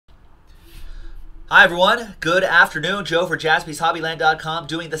Hi everyone, good afternoon. Joe for JaspysHobbyland.com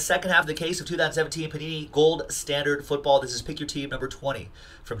doing the second half of the case of 2017 Panini Gold Standard Football. This is Pick Your Team number 20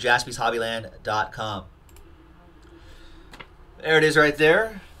 from JaspysHobbyland.com. There it is right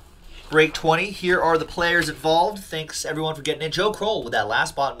there. Break 20. Here are the players involved. Thanks everyone for getting in. Joe Kroll with that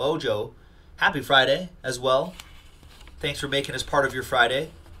last spot mojo. Happy Friday as well. Thanks for making us part of your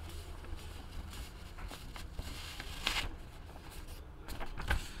Friday.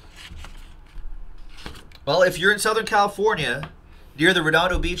 Well, if you're in Southern California, near the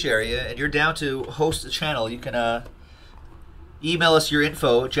Redondo Beach area, and you're down to host the channel, you can email us your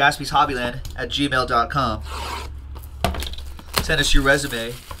info at jaspyshobbyland@gmail.com. Send us your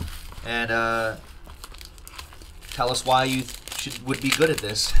resume and tell us why you would be good at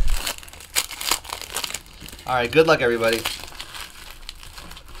this. All right, good luck, everybody.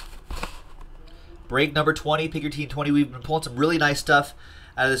 Break number 20, Pick Your Team 20. We've been pulling some really nice stuff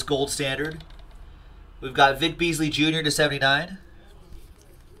out of this gold standard. We've got Vic Beasley Jr. to 79.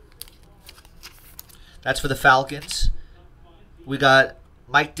 That's for the Falcons. We got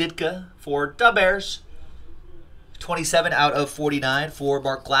Mike Ditka for the Bears. 27 out of 49 for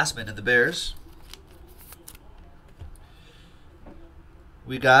Mark Glassman and the Bears.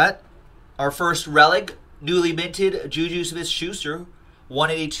 We got our first relic, newly minted Juju Smith-Schuster,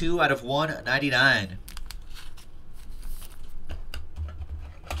 182 out of 199.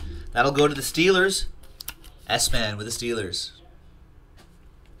 That'll go to the Steelers. S-Man with the Steelers.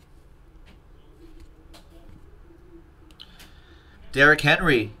 Derrick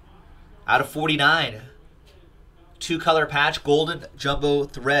Henry out of 49. Two-color patch, golden jumbo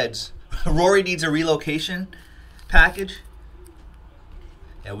threads. Rory needs a relocation package.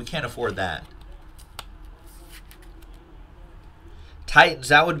 Yeah, we can't afford that. Titans,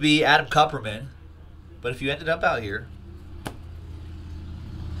 that would be Adam Kupperman. But if you ended up out here.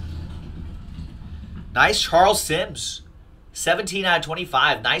 Nice Charles Sims. 17 out of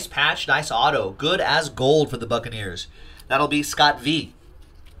 25. Nice patch, nice auto. Good as gold for the Buccaneers. That'll be Scott V.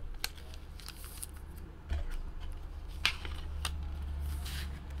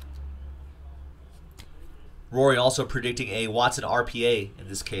 Rory also predicting a Watson RPA in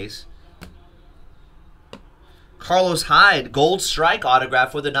this case. Carlos Hyde, gold strike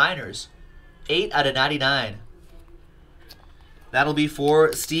autograph for the Niners. 8 out of 99. That'll be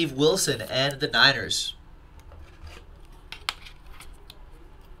for Steve Wilson and the Niners.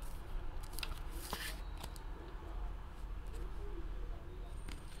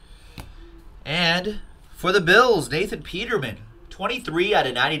 And for the Bills, Nathan Peterman, 23 out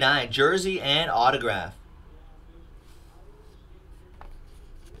of 99, jersey and autograph.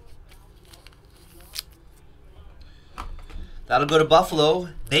 That'll go to Buffalo,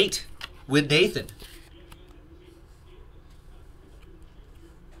 Nate with Nathan.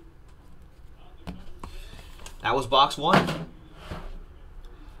 That was box 1.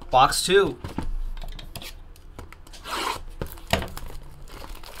 Box 2.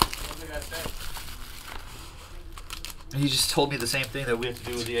 He just told me the same thing that we had to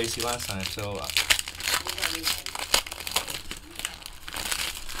do with the AC last time, so...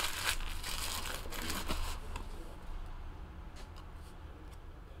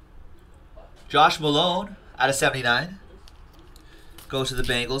 Josh Malone out of 79. Goes to the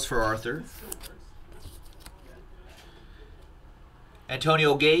Bengals for Arthur.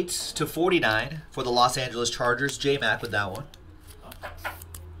 Antonio Gates to 49 for the Los Angeles Chargers. J-Mac with that one.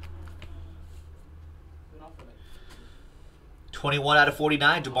 $21 out of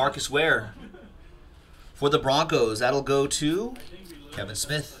 49, DeMarcus Ware. For the Broncos, that'll go to Kevin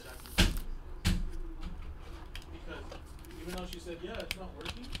Smith. Even though she said, yeah, it's not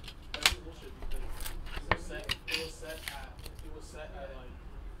working, that's bullshit because it was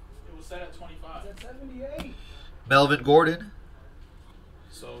set at 25. It's at 78. Melvin Gordon.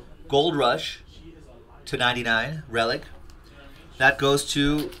 Gold Rush to 99, relic. That goes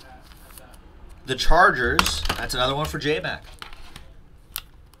to the Chargers. That's another one for J-Mac.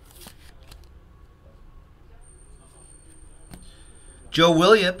 Joe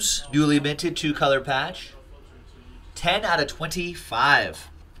Williams, newly minted, two-color patch. 10 out of 25.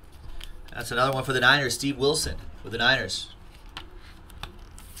 That's another one for the Niners. Steve Wilson with the Niners.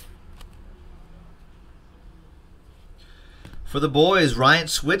 For the boys, Ryan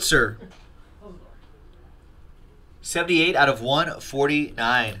Switzer. 78 out of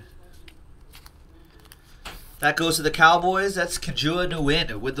 149. That goes to the Cowboys. That's Kanjua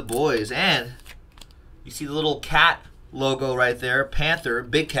Nguyen with the boys. And you see the little cat logo right there. Panther,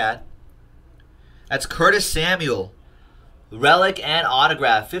 big cat. That's Curtis Samuel. Relic and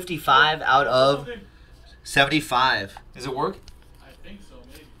autograph. 55 out of 75. Does it work? I think so,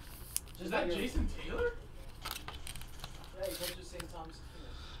 maybe. Is that Jason Taylor? Yeah, he coaches St. Thomas.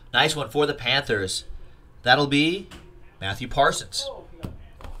 Nice one for the Panthers. That'll be Matthew Parsons. Oh, he got it.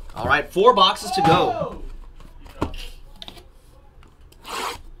 All right, 4 boxes to go. Oh! I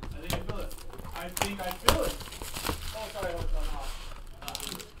think I feel it. I think I feel it. Oh, sorry, hold on.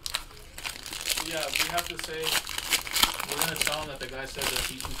 Yeah, we have to say, we're going to tell him that the guy said that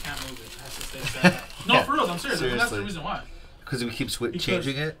he can't move it. It has to stay set. No, Yeah, for real, I'm serious. That's seriously. the reason why. Because we keep Because-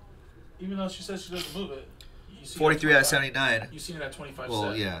 changing it. Even though she says she doesn't move it. You see it 43 at out of 25. 79. You've seen it at 25 Well,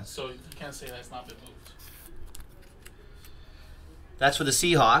 set, yeah. So you can't say that it's not been moved. That's for the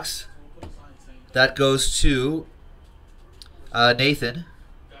Seahawks. So we'll put a sign saying, That goes to Nathan.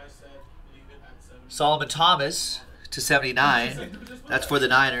 guy said, leave it at 7. Solomon Thomas to 79. That's for the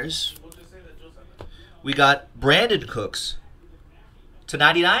Niners. We'll just say that Joe said that. We got Brandon Cooks to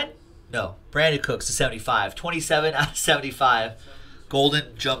 99? No, Brandon Cooks to 75. 27 out of 75.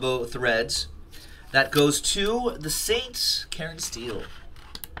 Golden Jumbo Threads. That goes to the Saints, Karen Steele.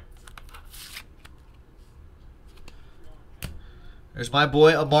 There's my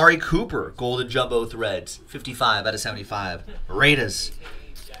boy Amari Cooper, Golden Jumbo Threads. 55 out of 75. Raiders.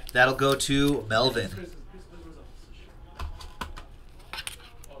 That'll go to Melvin.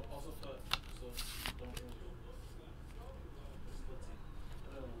 Oh, also put, so don't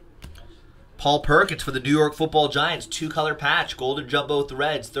Paul Perkins for the New York Football Giants. 2-color patch. Golden Jumbo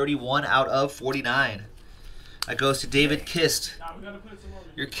Threads. 31 out of 49. That goes to David Kist. Nah, we gotta put it some other.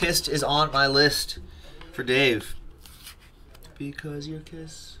 Your Kist is on my list for Dave. Because your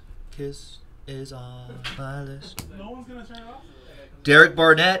kiss is on my list. No one's gonna turn it off. Derek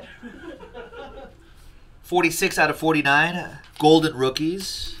Barnett. 46 out of 49. Golden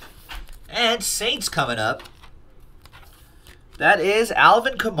Rookies. And Saints coming up. That is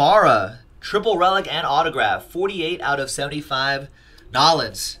Alvin Kamara. Triple relic and autograph. 48 out of 75.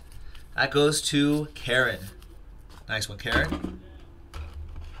 Nollins. That goes to Karen. Nice one, Karen.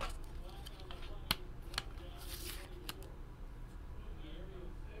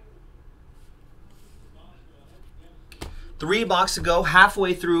 Three boxes to go,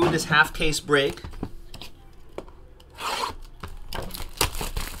 halfway through this half case break.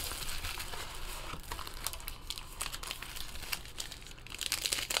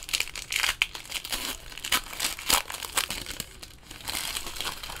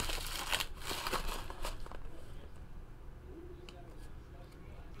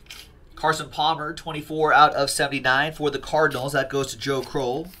 Carson Palmer, 24 out of 79 for the Cardinals. That goes to Joe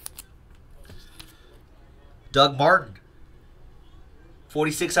Kroll. Doug Martin,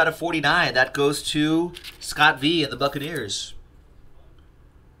 46 out of 49. That goes to Scott V and the Buccaneers.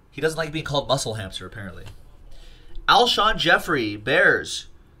 He doesn't like being called Muscle Hamster, apparently. Alshon Jeffrey, Bears,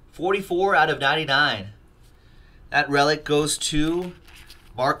 44 out of 99. That relic goes to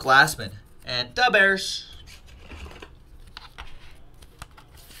Mark Glassman and the Bears.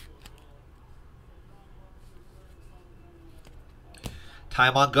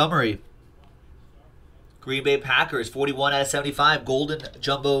 Ty Montgomery, Green Bay Packers, 41 out of 75. Golden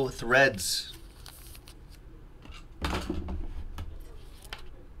Jumbo Threads.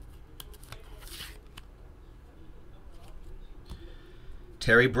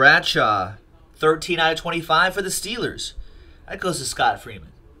 Terry Bradshaw, 13 out of 25 for the Steelers. That goes to Scott Freeman.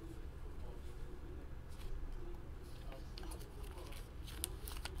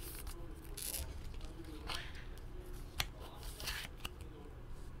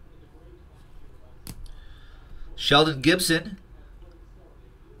 Sheldon Gibson,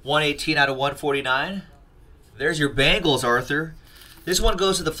 118 out of 149. There's your Bengals, Arthur. This one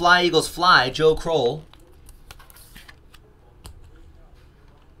goes to the Fly Eagles Fly, Joe Kroll.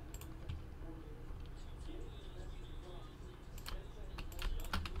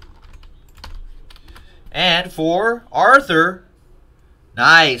 And for Arthur,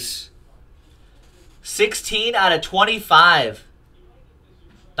 nice. 16 out of 25.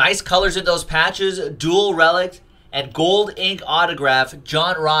 Nice colors in those patches, dual relic, and gold ink autograph,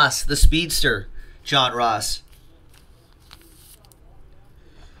 John Ross, the speedster, John Ross.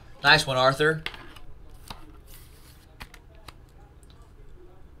 Nice one, Arthur.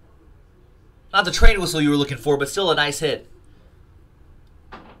 Not the train whistle you were looking for, but still a nice hit.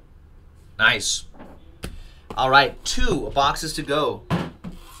 Nice. All right, 2 boxes to go.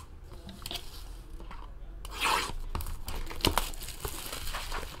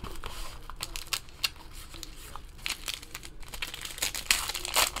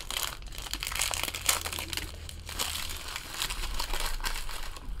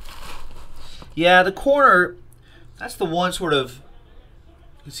 Yeah, the corner, that's the one sort of,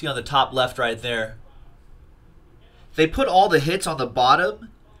 you can see on the top left right there. They put all the hits on the bottom,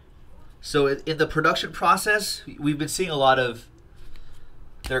 So in the production process, we've been seeing a lot of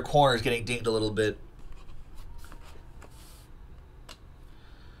their corners getting dinged a little bit.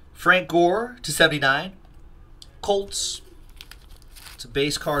 Frank Gore to 79. Colts. It's a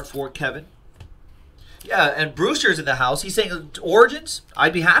base card for Kevin. Yeah, and Brewster's in the house. He's saying Origins?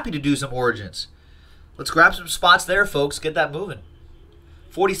 I'd be happy to do some Origins. Let's grab some spots there, folks. Get that moving.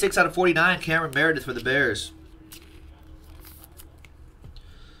 46 out of 49, Cameron Meredith for the Bears.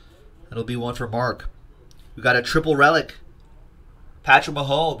 That'll be one for Mark. We got a triple relic. Patrick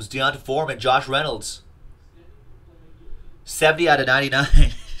Mahomes, Deonta Foreman, Josh Reynolds. 70 out of 99.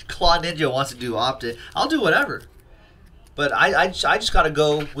 Claw Ninja wants to do Optic. I'll do whatever. But I just got to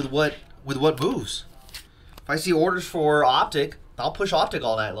go with what moves. If I see orders for Optic, I'll push Optic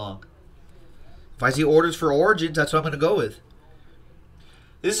all night long. If I see orders for Origins, that's what I'm going to go with.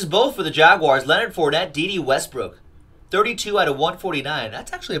 This is both for the Jaguars. Leonard Fournette, D.D. Westbrook. 32 out of 149.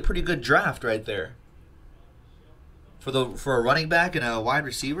 That's actually a pretty good draft right there. For a running back and a wide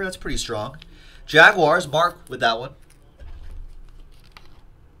receiver, that's pretty strong. Jaguars, Mark with that one.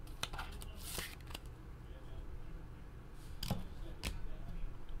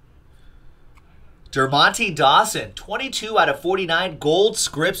 Dermontti Dawson, 22 out of 49, gold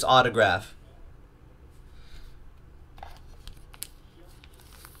scripts autograph.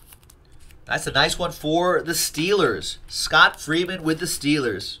 That's a nice one for the Steelers. Scott Freeman with the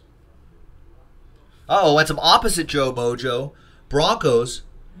Steelers. Uh-oh, and some opposite Joe Mojo. Broncos.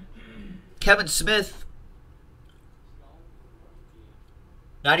 Kevin Smith.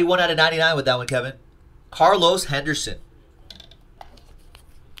 91 out of 99 with that one, Kevin. Carlos Henderson.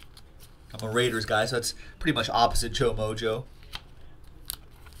 I'm a Raiders guy, so that's pretty much opposite Joe Mojo.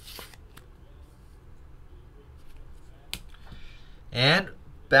 And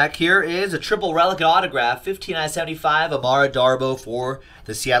back here is a triple relic autograph. 15 out of 75, Amara Darboh for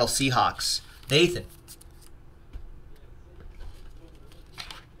the Seattle Seahawks. Nathan.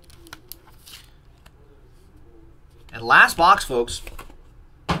 And last box, folks.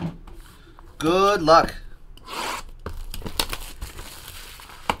 Good luck.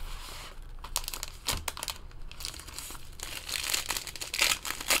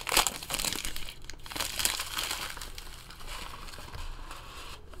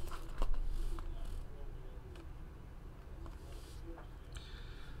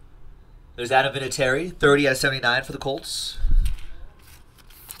 There's Adam Vinatieri, 30 out of 79 for the Colts.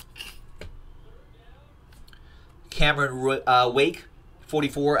 Cameron Wake,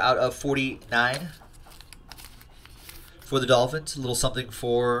 44 out of 49 for the Dolphins. A little something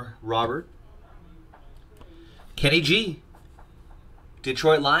for Robert. Kenny G,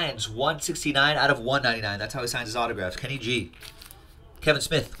 Detroit Lions, 169 out of 199. That's how he signs his autographs. Kenny G. Kevin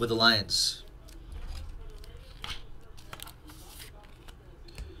Smith with the Lions.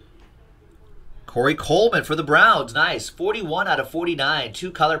 Corey Coleman for the Browns. Nice. 41 out of 49.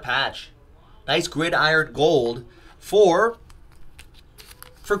 Two-color patch. Nice gridiron gold for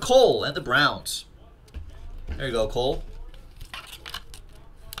Cole and the Browns. There you go, Cole.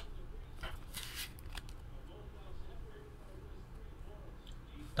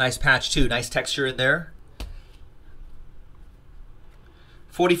 Nice patch, too. Nice texture in there.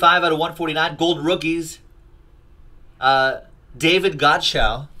 45 out of 149. Gold rookies. David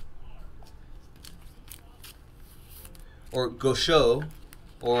Godchow. Or Gosho,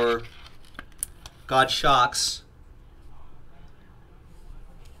 or God Shocks.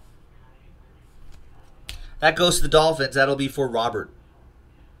 That goes to the Dolphins. That'll be for Robert.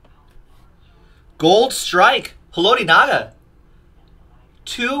 Gold Strike, Haloti Naga.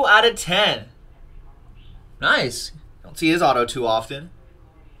 2 out of 10. Nice. Don't see his auto too often.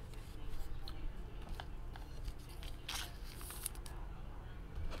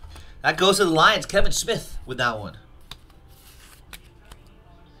 That goes to the Lions. Kevin Smith with that one.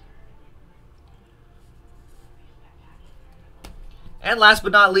 And last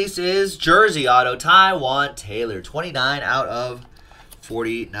but not least is Jersey Auto, Taiwan Taylor. 29 out of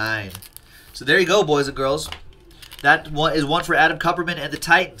 49. So there you go, boys and girls. That one is one for Adam Kupperman and the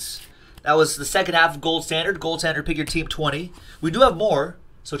Titans. That was the second half of Gold Standard. Gold Standard, pick your team 20. We do have more,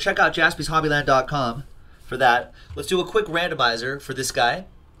 so check out JaspysHobbyland.com for that. Let's do a quick randomizer for this guy.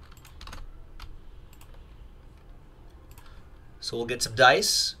 So we'll get some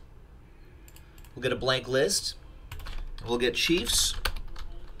dice. We'll get a blank list. We'll get Chiefs,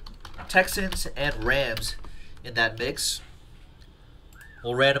 Texans, and Rams in that mix.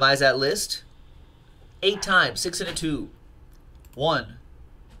 We'll randomize that list 8 times, 6 and a 2. 1,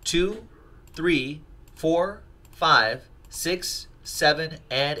 2, 3, 4, 5, 6, 7,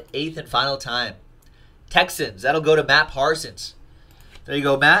 and 8th and final time. Texans, that'll go to Matt Parsons. There you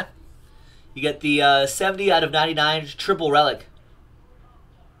go, Matt. You get the 70 out of 99 triple relic.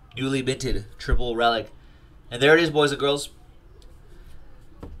 Newly minted triple relic. And there it is, boys and girls.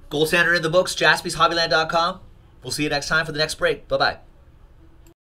 Gold standard in the books, JaspysHobbyland.com. We'll see you next time for the next break. Bye-bye.